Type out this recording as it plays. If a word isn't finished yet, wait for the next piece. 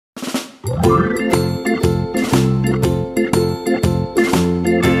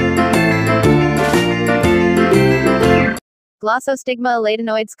Glossostigma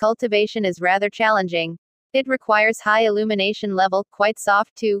elatinoids cultivation is rather challenging. It requires high illumination level, quite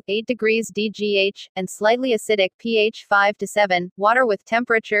soft 2-8 degrees DGH, and slightly acidic pH 5 to 7, water with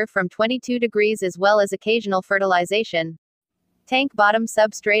temperature from 22 degrees as well as occasional fertilization. Tank bottom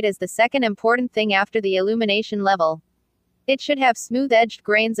substrate is the second important thing after the illumination level. It should have smooth-edged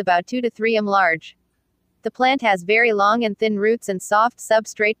grains about 2 to 3 mm large. The plant has very long and thin roots and soft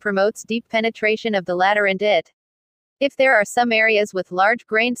substrate promotes deep penetration of the latter into it. If there are some areas with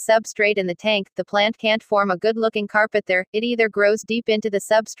large-grained substrate in the tank, the plant can't form a good-looking carpet there. It either grows deep into the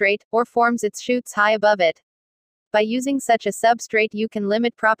substrate, or forms its shoots high above it. By using such a substrate you can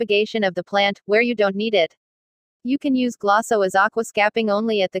limit propagation of the plant, where you don't need it. You can use glosso as aquascaping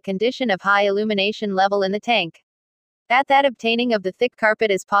only at the condition of high illumination level in the tank. At that obtaining of the thick carpet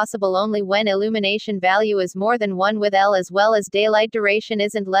is possible only when illumination value is more than 1 with L as well as daylight duration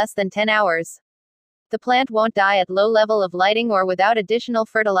isn't less than 10 hours. The plant won't die at low level of lighting or without additional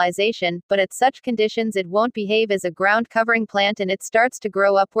fertilization, but at such conditions it won't behave as a ground covering plant and it starts to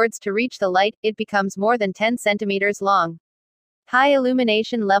grow upwards to reach the light. It becomes more than 10 centimeters long. High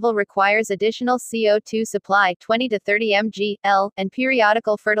illumination level requires additional CO2 supply 20 to 30 mg/L, and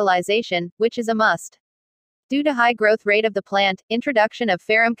periodical fertilization, which is a must. Due to high growth rate of the plant, introduction of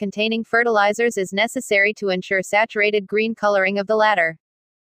ferrum-containing fertilizers is necessary to ensure saturated green coloring of the latter.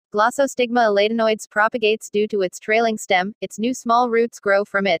 Glossostigma elatinoids propagates due to its trailing stem, its new small roots grow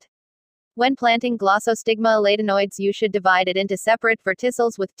from it. When planting Glossostigma elatinoids you should divide it into separate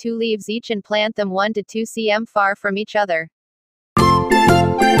verticils with 2 leaves each and plant them 1 to 2 cm far from each other.